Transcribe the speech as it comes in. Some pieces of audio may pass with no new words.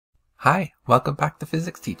Hi, welcome back to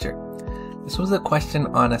Physics Teacher. This was a question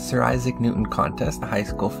on a Sir Isaac Newton contest, a high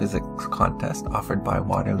school physics contest offered by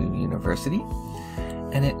Waterloo University.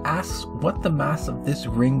 And it asks what the mass of this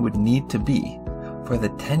ring would need to be for the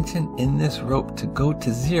tension in this rope to go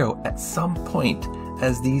to zero at some point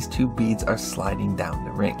as these two beads are sliding down the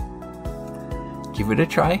ring. Give it a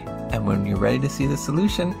try, and when you're ready to see the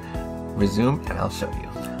solution, resume and I'll show you.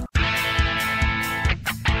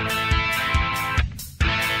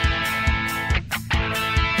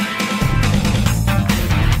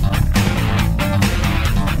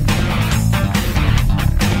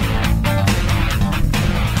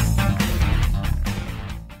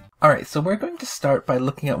 Alright, so we're going to start by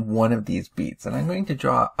looking at one of these beads, and I'm going to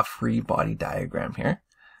draw a free body diagram here.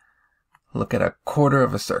 Look at a quarter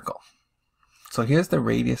of a circle. So here's the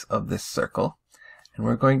radius of this circle, and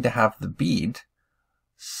we're going to have the bead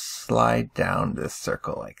slide down this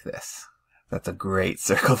circle like this. That's a great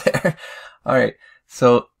circle there. Alright,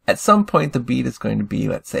 so at some point the bead is going to be,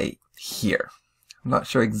 let's say, here. I'm not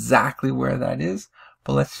sure exactly where that is,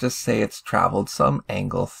 but let's just say it's traveled some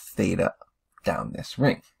angle theta down this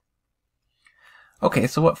ring. Okay,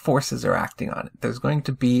 so what forces are acting on it? There's going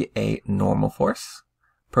to be a normal force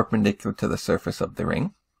perpendicular to the surface of the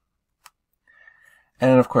ring.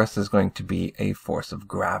 And of course, there's going to be a force of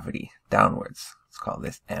gravity downwards. Let's call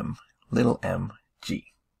this m, little m,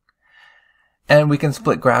 g. And we can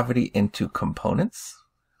split gravity into components,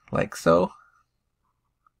 like so,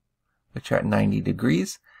 which are at 90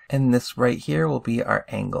 degrees. And this right here will be our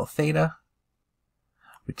angle theta,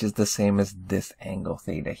 which is the same as this angle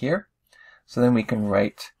theta here. So then we can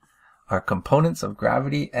write our components of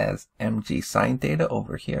gravity as mg sine theta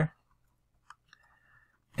over here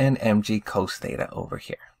and mg cos theta over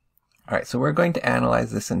here. Alright, so we're going to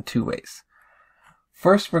analyze this in two ways.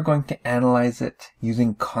 First, we're going to analyze it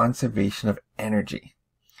using conservation of energy.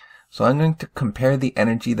 So I'm going to compare the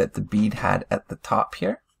energy that the bead had at the top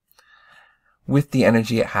here with the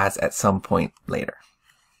energy it has at some point later.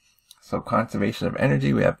 So conservation of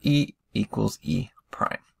energy, we have E equals E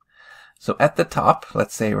prime. So at the top,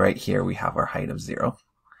 let's say right here, we have our height of 0.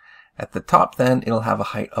 At the top then, it'll have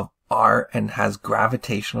a height of r and has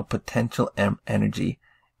gravitational potential energy,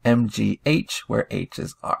 mgh, where h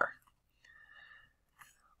is r.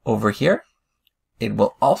 Over here, it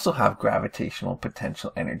will also have gravitational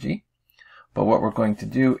potential energy, but what we're going to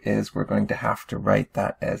do is we're going to have to write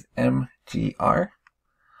that as mgr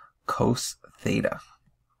cos theta,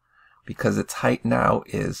 because its height now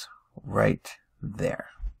is right there.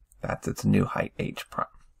 That's its new height, h prime.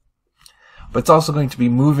 But it's also going to be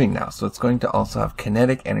moving now, so it's going to also have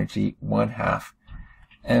kinetic energy 1/2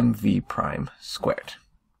 mv prime squared.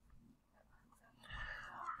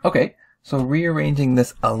 Okay, so rearranging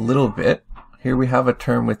this a little bit, here we have a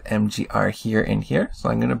term with mgr here and here,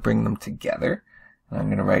 so I'm going to bring them together. And I'm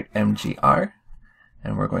going to write mgr,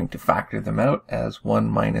 and we're going to factor them out as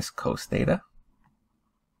 1 minus cos theta.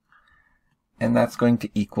 And that's going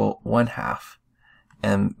to equal 1/2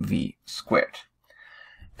 mv squared.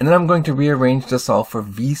 And then I'm going to rearrange to solve for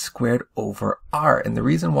v squared over r. And the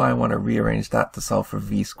reason why I want to rearrange that to solve for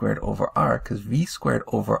v squared over r, because v squared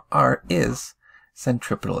over r is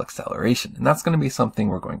centripetal acceleration. And that's going to be something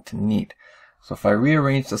we're going to need. So if I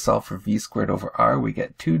rearrange to solve for v squared over r, we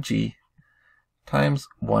get 2g times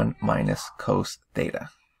 1 minus cos theta.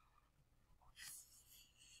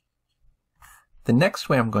 The next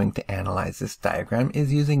way I'm going to analyze this diagram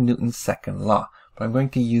is using Newton's second law, but I'm going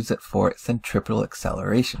to use it for centripetal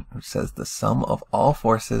acceleration, which says the sum of all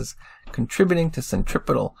forces contributing to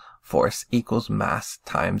centripetal force equals mass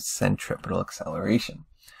times centripetal acceleration.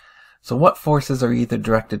 So what forces are either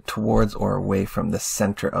directed towards or away from the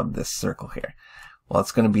center of this circle here? Well,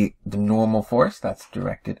 it's going to be the normal force that's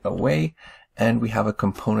directed away, and we have a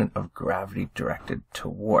component of gravity directed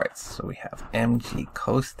towards. So we have mg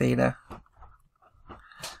cos theta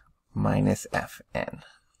minus Fn.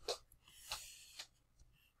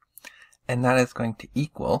 And that is going to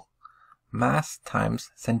equal mass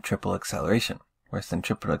times centripetal acceleration, where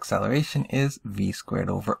centripetal acceleration is v squared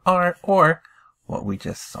over r, or what we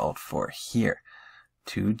just solved for here,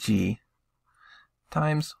 2g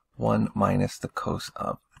times 1 minus the cos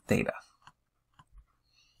of theta.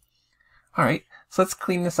 Alright, so let's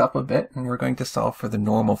clean this up a bit, and we're going to solve for the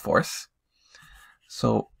normal force.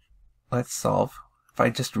 So let's solve. If I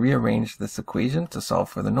just rearrange this equation to solve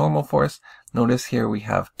for the normal force, notice here we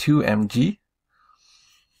have 2mg.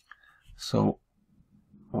 So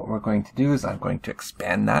what we're going to do is I'm going to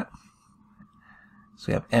expand that. So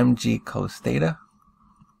we have mg cos theta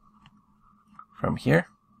from here.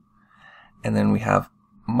 And then we have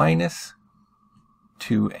minus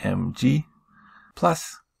 2mg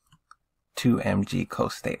plus 2mg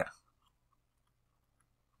cos theta.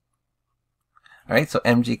 Alright, so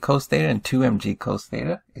mg cos theta and 2mg cos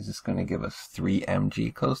theta is just going to give us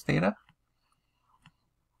 3mg cos theta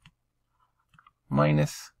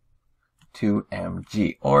minus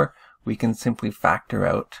 2mg. Or we can simply factor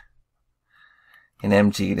out in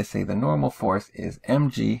mg to say the normal force is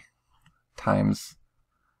mg times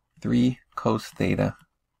 3 cos theta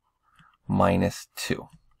minus 2.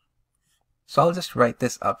 So I'll just write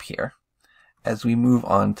this up here as we move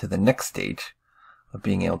on to the next stage of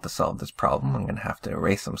being able to solve this problem. I'm going to have to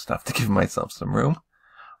erase some stuff to give myself some room.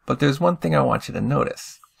 But there's one thing I want you to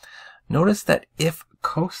notice. Notice that if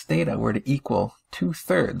cos theta were to equal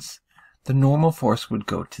 2/3, the normal force would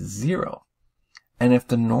go to 0. And if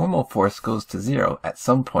the normal force goes to 0 at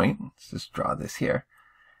some point, let's just draw this here,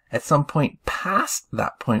 at some point past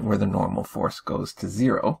that point where the normal force goes to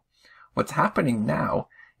 0, what's happening now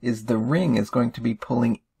is the ring is going to be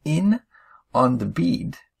pulling in on the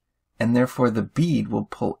bead, and therefore the bead will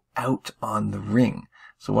pull out on the ring.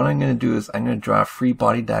 So what I'm going to do is I'm going to draw a free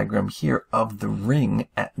body diagram here of the ring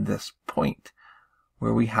at this point,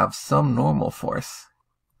 where we have some normal force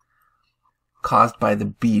caused by the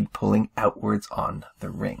bead pulling outwards on the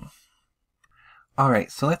ring.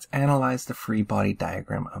 Alright, so let's analyze the free body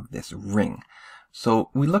diagram of this ring. So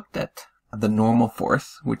we looked at the normal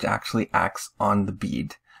force, which actually acts on the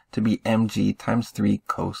bead, to be mg times 3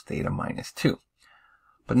 cos theta minus 2.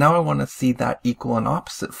 But now I want to see that equal and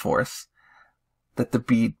opposite force that the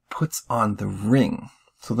bead puts on the ring.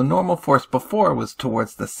 So the normal force before was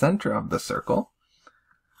towards the center of the circle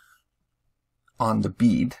on the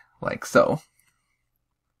bead, like so.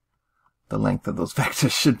 The length of those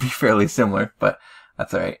vectors should be fairly similar, but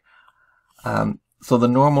that's alright. So the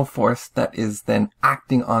normal force that is then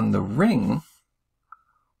acting on the ring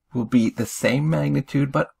will be the same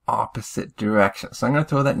magnitude but opposite direction. So I'm going to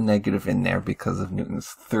throw that negative in there because of Newton's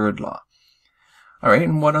third law. Alright,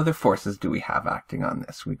 and what other forces do we have acting on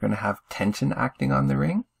this? We're going to have tension acting on the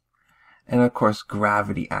ring, and of course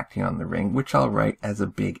gravity acting on the ring, which I'll write as a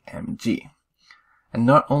big mg. And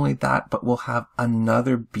not only that, but we'll have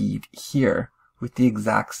another bead here with the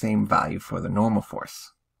exact same value for the normal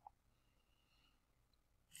force.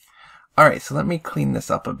 Alright, so let me clean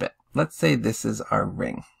this up a bit. Let's say this is our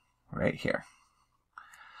ring right here.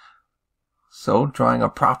 So drawing a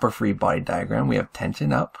proper free body diagram, we have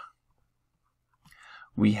tension up,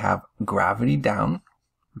 we have gravity down,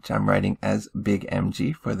 which I'm writing as big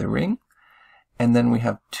mg for the ring, and then we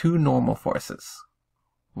have two normal forces,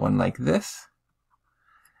 one like this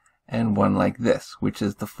and one like this, which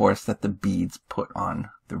is the force that the beads put on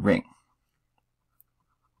the ring.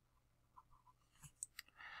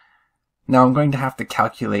 Now I'm going to have to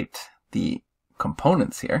calculate the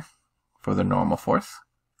components here for the normal force.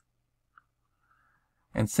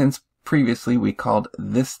 And since previously we called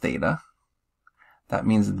this theta, that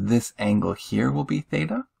means this angle here will be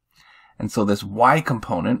theta. And so this y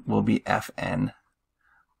component will be Fn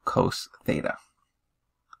cos theta.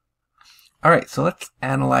 Alright, so let's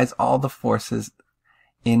analyze all the forces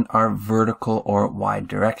in our vertical or y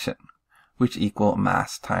direction, which equal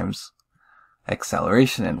mass times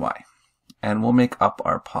acceleration in y. And we'll make up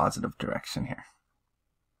our positive direction here.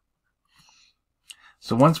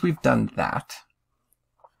 So once we've done that,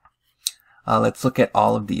 let's look at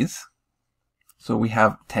all of these. So we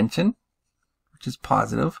have tension, which is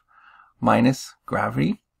positive, minus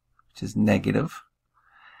gravity, which is negative,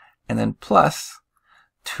 and then plus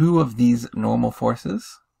two of these normal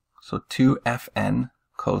forces, so 2Fn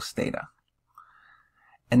cos theta.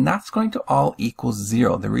 And that's going to all equal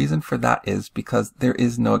 0. The reason for that is because there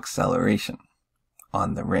is no acceleration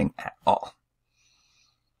on the ring at all.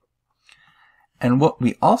 And what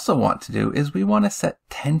we also want to do is we want to set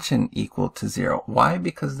tension equal to 0. Why?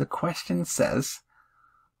 Because the question says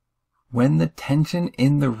when the tension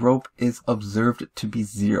in the rope is observed to be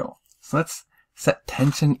 0. So let's set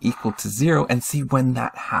tension equal to 0 and see when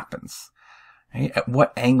that happens. Right? At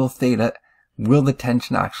what angle theta will the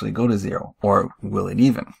tension actually go to 0, or will it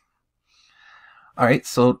even? Alright,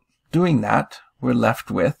 so doing that, we're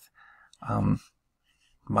left with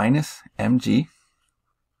minus mg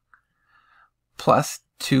plus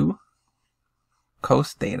 2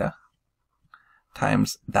 cos theta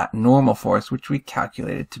times that normal force, which we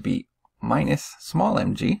calculated to be minus small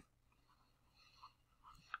mg,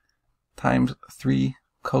 times 3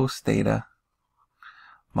 cos theta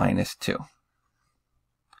minus 2.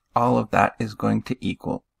 All of that is going to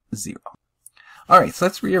equal 0. Alright, so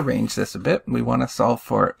let's rearrange this a bit. We want to solve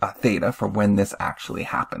for a theta for when this actually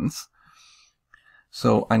happens.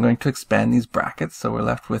 So I'm going to expand these brackets, so we're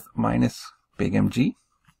left with minus big mg.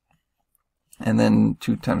 And then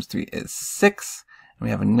 2 times 3 is 6. And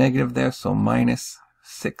we have a negative there, so minus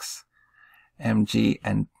 6 mg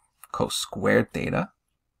and cos squared theta.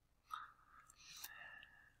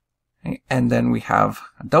 And then we have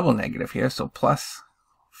a double negative here, so plus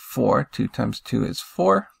 4, 2 times 2 is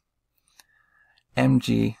 4,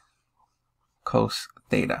 mg cos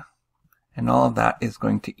theta. And all of that is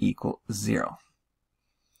going to equal 0.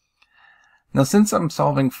 Now, since I'm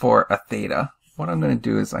solving for a theta, what I'm going to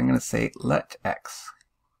do is I'm going to say let x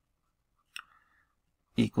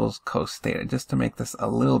equals cos theta, just to make this a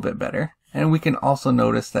little bit better. And we can also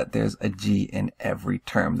notice that there's a g in every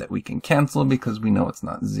term that we can cancel because we know it's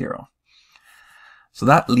not 0. So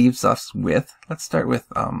that leaves us with, let's start with,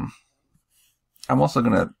 I'm also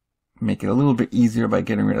going to make it a little bit easier by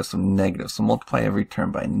getting rid of some negatives. So multiply every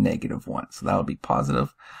term by -1. So that will be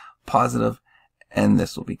positive, positive, and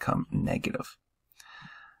this will become negative.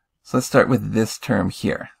 So let's start with this term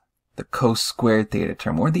here, the cos squared theta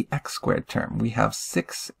term, or the x squared term. We have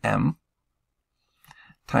 6m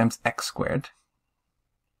times x squared.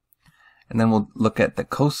 And then we'll look at the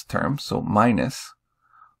cos term, so minus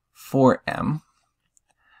 4m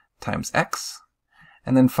times x.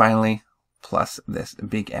 And then finally, plus this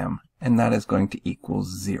big M, and that is going to equal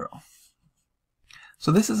 0.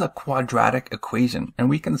 So this is a quadratic equation, and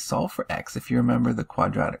we can solve for x if you remember the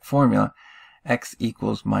quadratic formula. X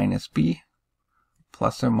equals minus b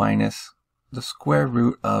plus or minus the square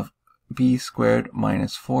root of b squared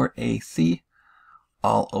minus 4ac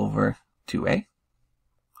all over 2a.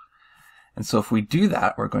 And so if we do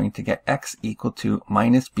that, we're going to get x equal to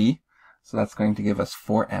minus b, so that's going to give us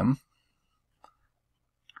 4m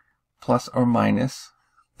plus or minus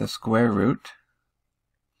the square root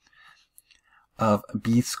of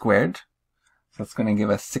b squared. So that's going to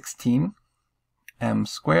give us 16m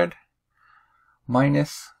squared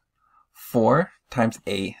minus 4 times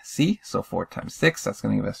ac, so 4 times 6, that's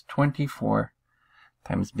going to give us 24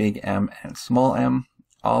 times big M and small m,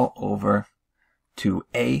 all over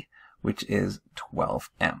 2a, which is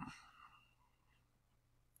 12m.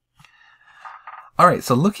 Alright,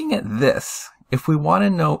 so looking at this, if we want to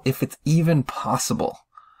know if it's even possible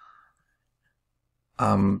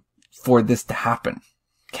for this to happen,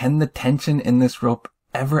 can the tension in this rope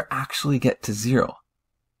ever actually get to 0?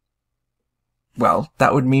 Well,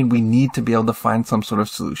 that would mean we need to be able to find some sort of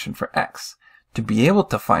solution for x. To be able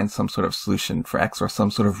to find some sort of solution for x, or some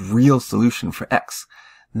sort of real solution for x,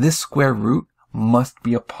 this square root must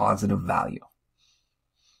be a positive value.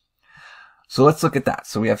 So let's look at that.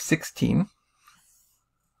 So we have 16.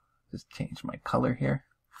 Just change my color here.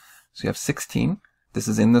 So you have 16. This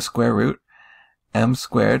is in the square root. M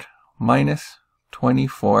squared minus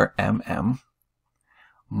 24mm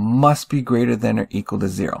must be greater than or equal to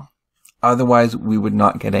 0. Otherwise, we would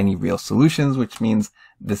not get any real solutions, which means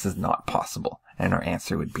this is not possible, and our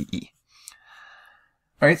answer would be E.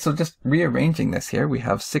 Alright, so just rearranging this here, we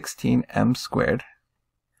have 16m squared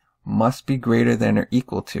must be greater than or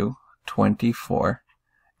equal to 24mm.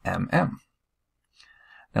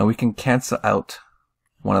 Now we can cancel out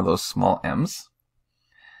one of those small m's,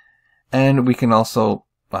 and we can also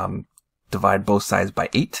divide both sides by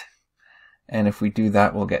 8, and if we do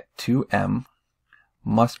that, we'll get 2m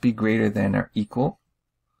must be greater than or equal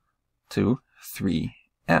to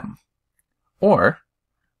 3m. Or,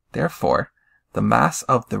 therefore, the mass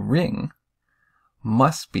of the ring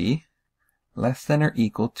must be less than or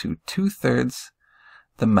equal to 2/3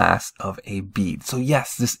 the mass of a bead. So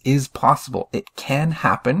yes, this is possible. It can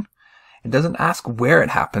happen. It doesn't ask where it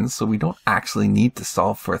happens, so we don't actually need to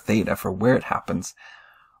solve for theta for where it happens.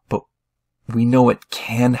 But we know it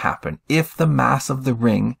can happen if the mass of the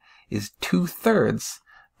ring is 2/3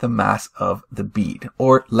 the mass of the bead,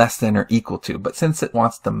 or less than or equal to. But since it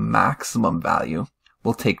wants the maximum value,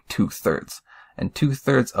 we'll take 2/3. And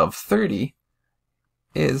 2/3 of 30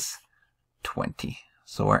 is 20.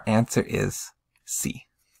 So our answer is C.